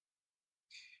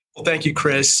 Well, thank you,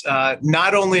 Chris.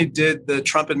 Not only did the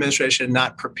Trump administration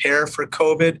not prepare for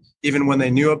COVID, even when they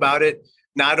knew about it,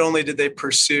 not only did they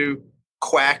pursue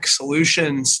quack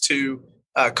solutions to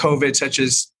COVID, such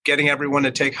as getting everyone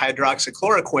to take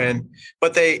hydroxychloroquine,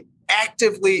 but they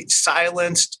actively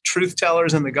silenced truth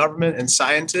tellers in the government and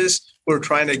scientists who were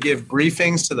trying to give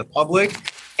briefings to the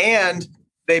public. And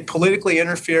they politically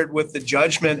interfered with the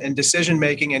judgment and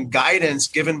decision-making and guidance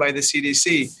given by the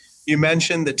CDC. You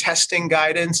mentioned the testing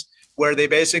guidance, where they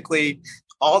basically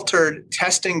altered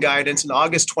testing guidance in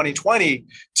August 2020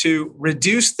 to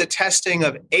reduce the testing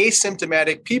of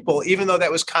asymptomatic people, even though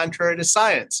that was contrary to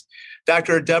science.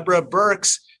 Dr. Deborah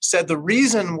Birx said the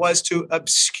reason was to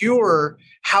obscure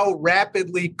how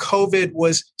rapidly COVID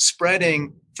was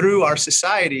spreading through our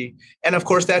society. And of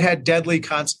course, that had deadly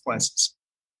consequences.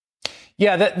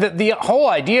 Yeah, the whole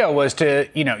idea was to,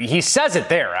 he says it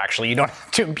there, actually. You don't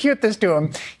have to impute this to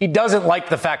him. He doesn't like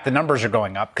the fact the numbers are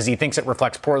going up because he thinks it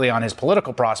reflects poorly on his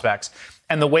political prospects.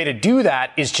 And the way to do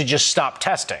that is to just stop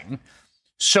testing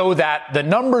so that the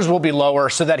numbers will be lower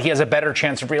so that he has a better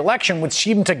chance of re-election, which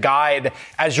seemed to guide,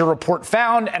 as your report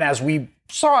found and as we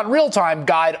saw in real time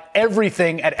guide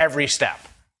everything at every step.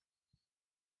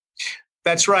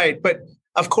 That's right. But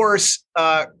of course,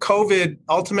 COVID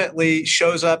ultimately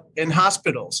shows up in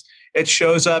hospitals. It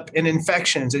shows up in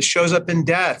infections. It shows up in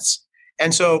deaths.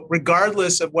 And so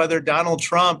regardless of whether Donald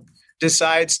Trump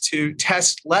decides to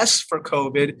test less for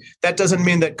COVID, that doesn't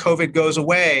mean that COVID goes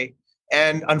away.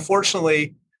 And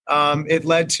unfortunately, it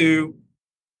led to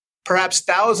perhaps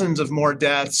thousands of more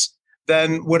deaths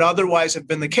than would otherwise have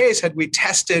been the case had we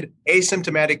tested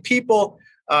asymptomatic people,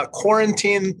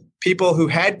 quarantined people who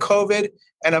had COVID,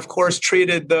 and of course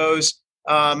treated those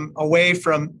away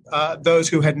from those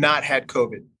who had not had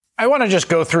COVID. I want to just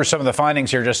go through some of the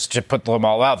findings here just to put them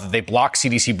all out. That they block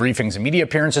CDC briefings and media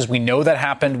appearances. We know that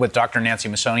happened with Dr. Nancy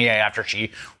Messonnier after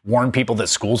she warned people that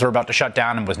schools are about to shut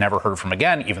down and was never heard from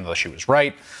again, even though she was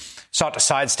right. Sought to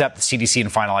sidestep the CDC in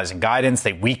finalizing guidance.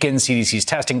 They weakened CDC's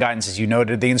testing guidance, as you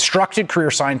noted. They instructed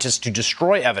career scientists to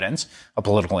destroy evidence of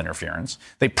political interference.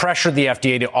 They pressured the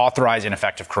FDA to authorize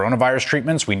ineffective coronavirus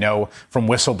treatments. We know from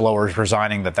whistleblowers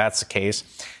resigning that that's the case.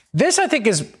 This, I think,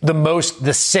 is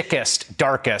the sickest,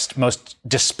 darkest, most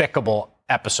despicable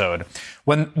episode.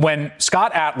 When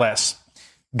Scott Atlas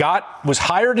was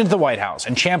hired into the White House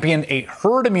and championed a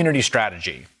herd immunity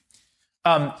strategy,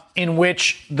 in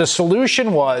which the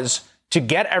solution was to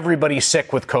get everybody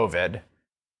sick with COVID,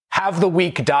 have the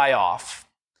weak die off,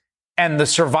 and the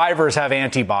survivors have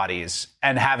antibodies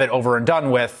and have it over and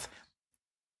done with.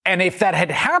 And if that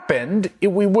had happened,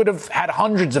 we would have had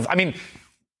hundreds of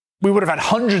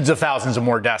thousands of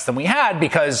more deaths than we had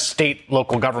because state,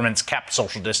 local governments kept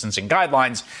social distancing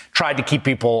guidelines, tried to keep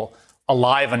people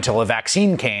alive until a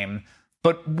vaccine came.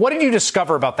 But what did you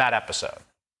discover about that episode?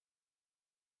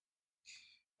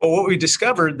 Well, what we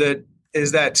discovered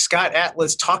is that Scott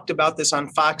Atlas talked about this on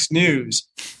Fox News.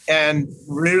 And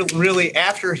really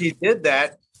after he did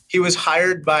that, he was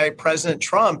hired by President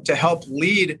Trump to help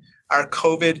lead our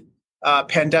COVID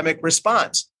pandemic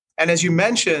response. And as you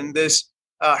mentioned, this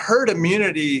herd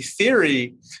immunity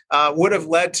theory would have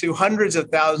led to hundreds of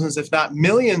thousands, if not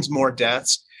millions more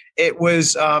deaths. It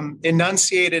was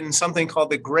enunciated in something called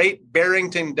the Great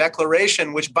Barrington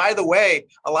Declaration, which, by the way,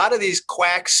 a lot of these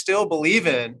quacks still believe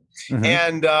in. Mm-hmm.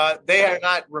 And they are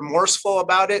not remorseful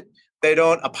about it. They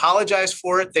don't apologize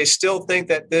for it. They still think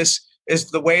that this is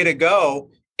the way to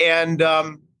go. And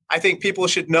I think people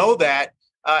should know that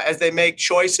as they make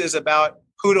choices about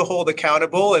who to hold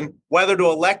accountable and whether to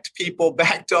elect people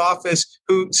back to office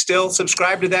who still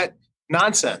subscribe to that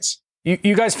nonsense.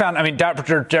 You guys found,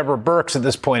 Dr. Deborah Birx at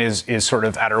this point is sort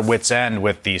of at her wit's end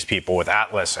with these people, with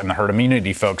Atlas and the herd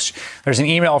immunity folks. There's an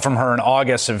email from her in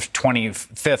August of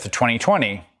 25th of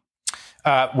 2020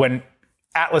 when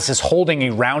Atlas is holding a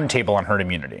roundtable on herd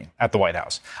immunity at the White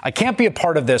House. I can't be a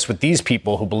part of this with these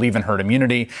people who believe in herd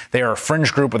immunity. They are a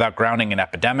fringe group without grounding in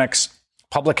epidemics,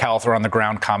 public health, or on the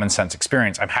ground common sense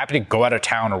experience. I'm happy to go out of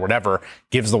town or whatever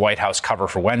gives the White House cover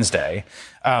for Wednesday.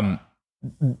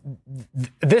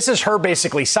 This is her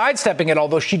basically sidestepping it,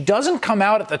 although she doesn't come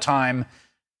out at the time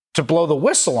to blow the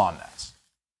whistle on this.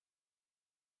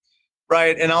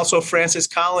 Right. And also Francis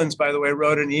Collins, by the way,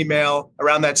 wrote an email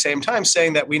around that same time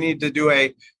saying that we need to do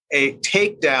a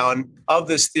takedown of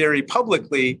this theory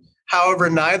publicly. However,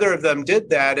 neither of them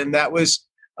did that. And that was,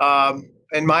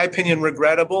 in my opinion,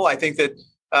 regrettable. I think that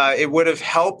it would have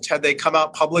helped had they come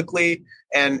out publicly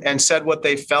and said what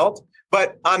they felt.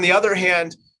 But on the other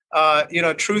hand,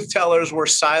 truth tellers were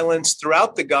silenced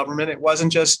throughout the government. It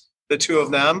wasn't just the two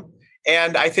of them.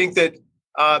 And I think that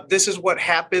this is what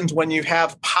happens when you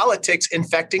have politics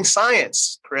infecting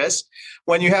science, Chris.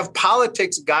 When you have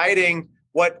politics guiding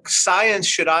what science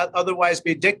should otherwise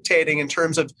be dictating in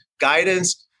terms of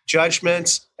guidance,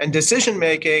 judgments, and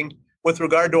decision-making with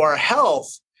regard to our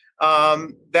health,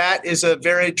 that is a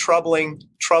very troubling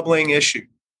issue.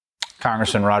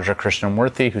 Congressman Raja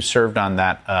Krishnamoorthi, who served on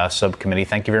that subcommittee.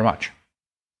 Thank you very much.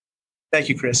 Thank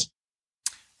you, Chris.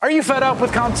 Are you fed up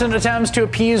with constant attempts to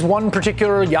appease one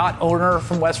particular yacht owner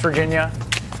from West Virginia?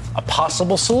 A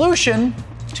possible solution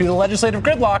to the legislative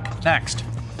gridlock next.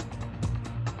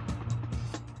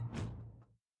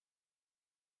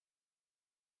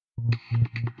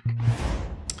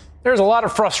 There's a lot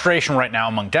of frustration right now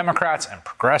among Democrats and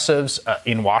progressives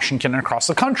in Washington and across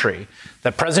the country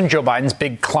that President Joe Biden's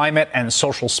big climate and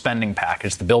social spending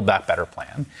package, the Build Back Better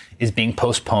plan, is being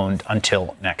postponed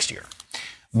until next year.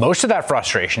 Most of that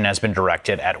frustration has been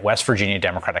directed at West Virginia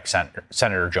Democratic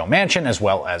Senator Joe Manchin, as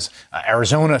well as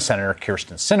Arizona Senator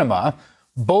Kyrsten Sinema,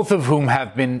 both of whom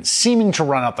have been seeming to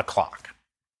run out the clock.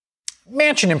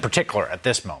 Manchin in particular at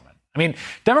this moment.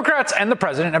 Democrats and the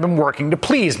president have been working to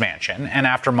please Manchin, and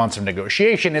after months of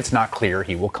negotiation, it's not clear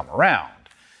he will come around.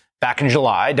 Back in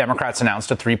July, Democrats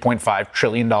announced a $3.5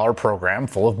 trillion program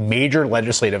full of major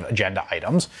legislative agenda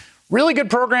items. Really good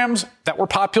programs that were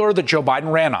popular that Joe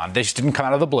Biden ran on. They just didn't come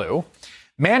out of the blue.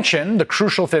 Manchin, the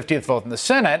crucial 50th vote in the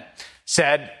Senate,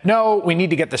 said, no, we need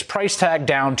to get this price tag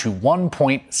down to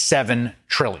 $1.7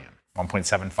 trillion,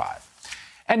 1.75.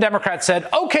 And Democrats said,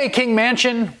 okay, King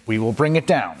Manchin, we will bring it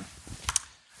down.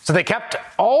 So they kept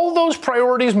all those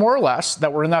priorities more or less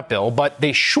that were in that bill, but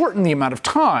they shortened the amount of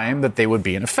time that they would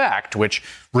be in effect, which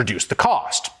reduced the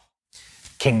cost.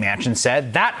 King Manchin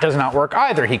said that does not work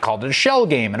either. He called it a shell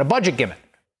game and a budget gimmick.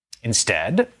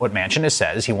 Instead, what Manchin has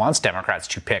said is he wants Democrats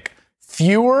to pick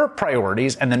fewer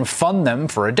priorities and then fund them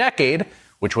for a decade,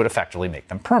 which would effectively make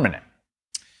them permanent.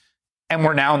 And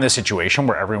we're now in this situation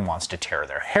where everyone wants to tear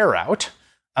their hair out.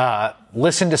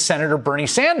 Listen to Senator Bernie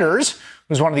Sanders,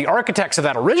 who's one of the architects of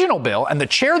that original bill, and the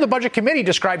chair of the Budget Committee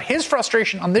described his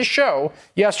frustration on this show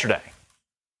yesterday.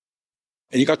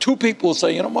 And you got two people who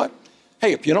say, you know what?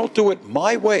 Hey, if you don't do it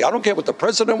my way, I don't care what the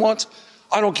president wants.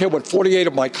 I don't care what 48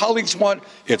 of my colleagues want.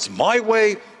 It's my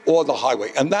way or the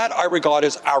highway. And that I regard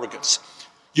as arrogance.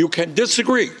 You can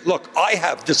disagree. Look, I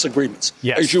have disagreements,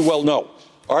 as you well know.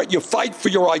 All right, you fight for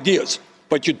your ideas,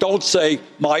 but you don't say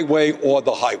my way or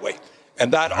the highway.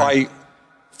 And that I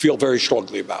feel very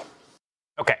strongly about.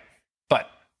 Okay, but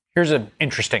here's an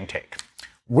interesting take.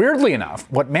 Weirdly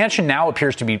enough, what Manchin now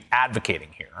appears to be advocating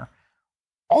here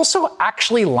also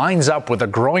actually lines up with a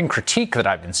growing critique that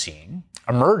I've been seeing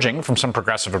emerging from some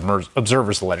progressive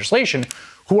observers of the legislation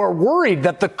who are worried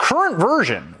that the current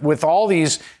version, with all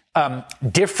these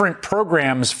different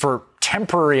programs for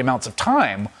temporary amounts of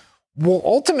time, will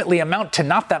ultimately amount to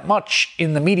not that much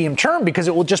in the medium term because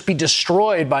it will just be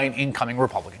destroyed by an incoming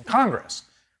Republican Congress.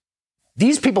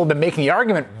 These people have been making the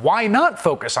argument, why not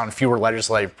focus on fewer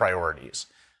legislative priorities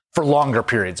for longer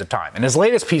periods of time? In his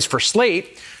latest piece for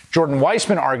Slate, Jordan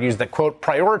Weissman argues that, quote,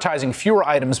 prioritizing fewer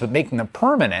items but making them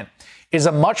permanent is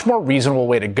a much more reasonable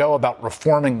way to go about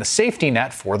reforming the safety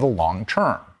net for the long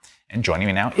term. And joining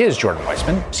me now is Jordan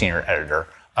Weissman, senior editor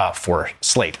for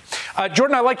Slate.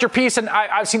 Jordan, I liked your piece, and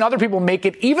I've seen other people make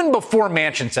it even before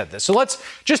Manchin said this. So let's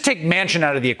just take Manchin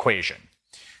out of the equation.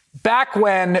 Back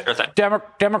when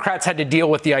Democrats had to deal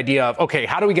with the idea of, okay,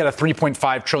 how do we get a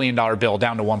 $3.5 trillion bill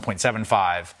down to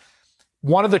 1.75?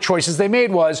 One of the choices they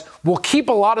made was, we'll keep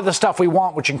a lot of the stuff we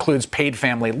want, which includes paid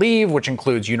family leave, which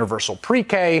includes universal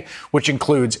pre-K, which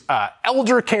includes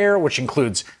elder care, which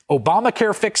includes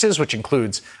Obamacare fixes, which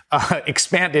includes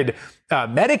expanded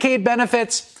Medicaid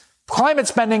benefits, climate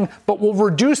spending, but we'll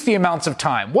reduce the amounts of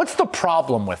time. What's the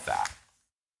problem with that?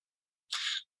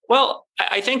 Well,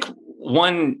 I think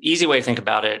one easy way to think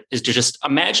about it is to just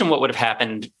imagine what would have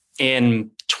happened in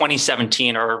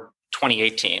 2017 or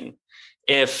 2018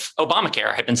 if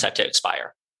Obamacare had been set to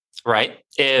expire, right?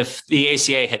 If the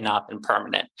ACA had not been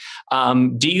permanent.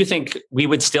 Do you think we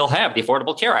would still have the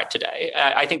Affordable Care Act today?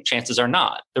 I think chances are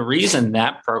not. The reason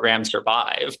that program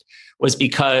survived was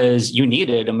because you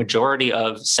needed a majority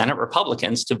of Senate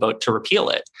Republicans to vote to repeal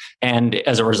it. And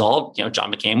as a result,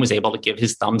 John McCain was able to give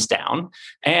his thumbs down.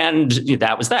 And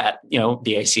that was that.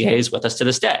 The ACA is with us to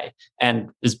this day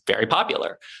and is very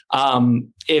popular.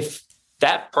 If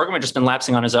that program had just been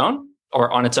lapsing on its own,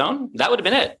 that would have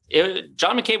been it.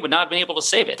 John McCain would not have been able to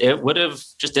save it. It would have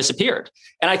just disappeared.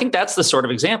 And I think that's the sort of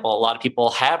example a lot of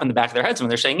people have in the back of their heads when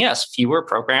they're saying, yes, fewer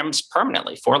programs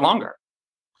permanently for longer.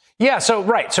 Yeah, so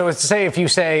right. So it's if you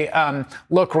say,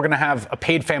 look, we're going to have a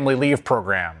paid family leave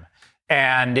program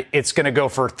and it's going to go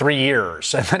for 3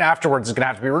 years and then afterwards it's going to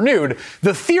have to be renewed.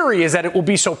 The theory is that it will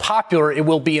be so popular, it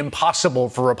will be impossible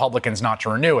for Republicans not to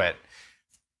renew it.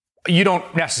 You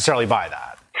don't necessarily buy that.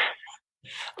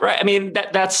 Right. I mean,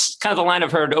 that's kind of the line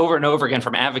I've heard over and over again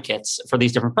from advocates for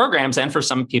these different programs and for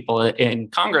some people in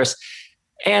Congress.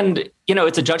 And,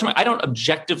 it's a judgment. I don't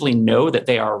objectively know that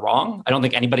they are wrong. I don't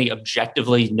think anybody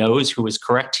objectively knows who is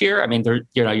correct here. I mean,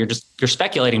 you're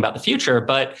speculating about the future.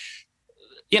 But,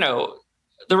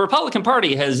 the Republican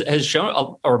Party has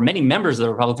shown, or many members of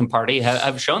the Republican Party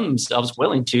have shown themselves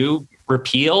willing to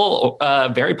repeal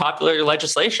very popular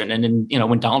legislation. And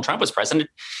when Donald Trump was president,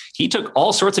 he took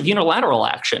all sorts of unilateral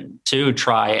action to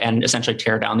try and essentially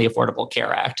tear down the Affordable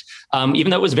Care Act, even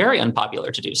though it was very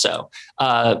unpopular to do so.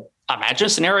 Imagine a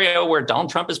scenario where Donald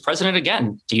Trump is president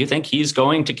again. Do you think he's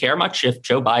going to care much if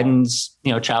Joe Biden's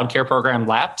child care program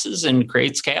lapses and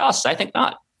creates chaos? I think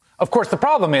not. Of course, the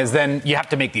problem is then you have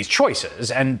to make these choices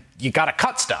and you got to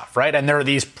cut stuff, right? And there are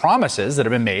these promises that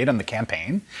have been made on the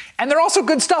campaign. And they're also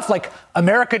good stuff like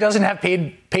America doesn't have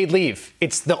paid leave.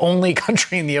 It's the only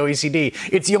country in the OECD.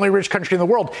 It's the only rich country in the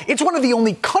world. It's one of the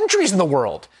only countries in the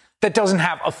world that doesn't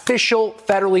have official,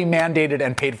 federally mandated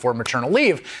and paid for maternal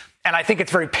leave. And I think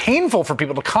it's very painful for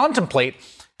people to contemplate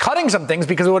cutting some things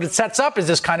because what it sets up is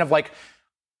this kind of like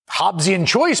Hobbesian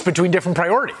choice between different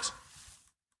priorities.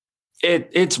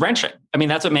 It's wrenching. I mean,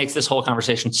 that's what makes this whole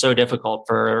conversation so difficult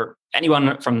for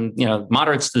anyone from,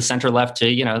 moderates to the center left to,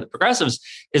 the progressives,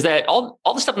 is that all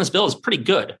the stuff in this bill is pretty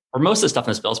good, or most of the stuff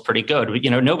in this bill is pretty good.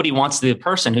 Nobody wants the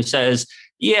person who says,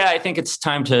 yeah, I think it's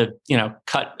time to,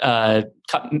 cut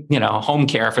home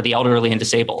care for the elderly and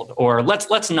disabled, or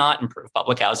let's not improve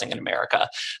public housing in America.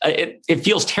 It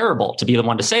feels terrible to be the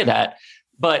one to say that.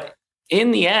 But in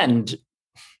the end,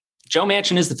 Joe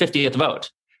Manchin is the 50th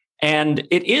vote. And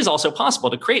it is also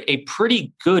possible to create a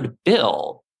pretty good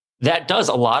bill that does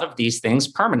a lot of these things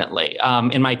permanently.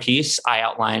 In my piece, I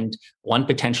outlined one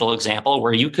potential example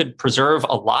where you could preserve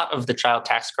a lot of the child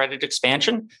tax credit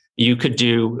expansion. You could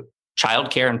do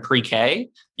childcare and pre-K.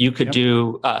 You could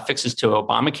do fixes to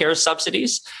Obamacare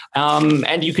subsidies.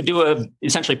 And you could do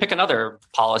essentially pick another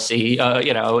policy.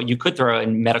 You could throw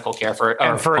in medical care for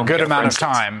a good amount of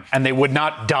time, and they would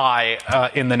not die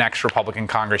in the next Republican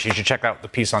Congress. You should check out the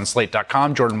piece on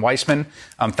slate.com. Jordan Weissmann,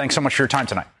 thanks so much for your time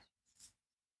tonight.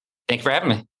 Thank you for having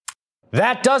me.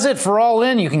 That does it for All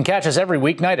In. You can catch us every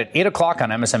weeknight at 8 o'clock on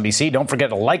MSNBC. Don't forget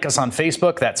to like us on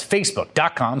Facebook. That's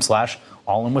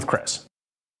facebook.com/allinwithchris.